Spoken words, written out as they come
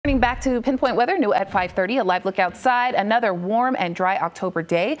back to Pinpoint Weather, new at 5:30. A live look outside. Another warm and dry October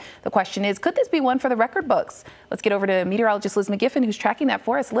day. The question is, could this be one for the record books? Let's get over to meteorologist Liz McGiffin, who's tracking that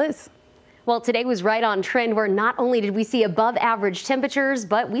for us. Liz. Well, today was right on trend, where not only did we see above average temperatures,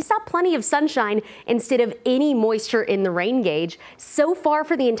 but we saw plenty of sunshine instead of any moisture in the rain gauge. So far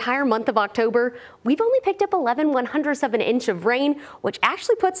for the entire month of October, we've only picked up 11/100ths of an inch of rain, which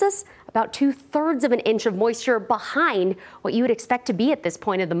actually puts us about 2/3 of an inch of moisture behind what you would expect to be at this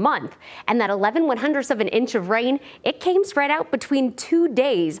point of the month. And that 11/100ths of an inch of rain, it came spread out between 2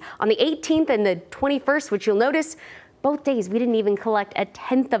 days, on the 18th and the 21st, which you'll notice both days we didn't even collect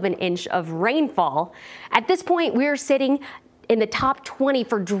 1/10 of an inch of rainfall. At this point, we're sitting in the top 20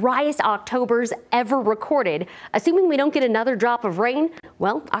 for driest Octobers ever recorded. Assuming we don't get another drop of rain,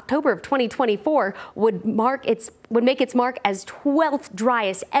 well, October of 2024 would make its mark as 12th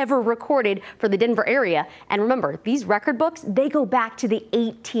driest ever recorded for the Denver area. And remember, these record books, they go back to the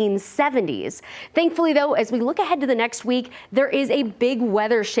 1870s. Thankfully, though, as we look ahead to the next week, there is a big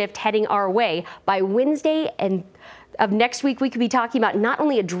weather shift heading our way. By Wednesday and of next week, we could be talking about not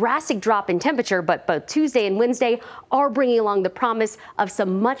only a drastic drop in temperature, but both Tuesday and Wednesday are bringing along the promise of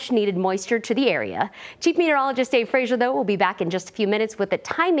some much needed moisture to the area. Chief Meteorologist Dave Frazier, though, will be back in just a few minutes with the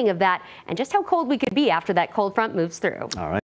timing of that and just how cold we could be after that cold front moves through. All right.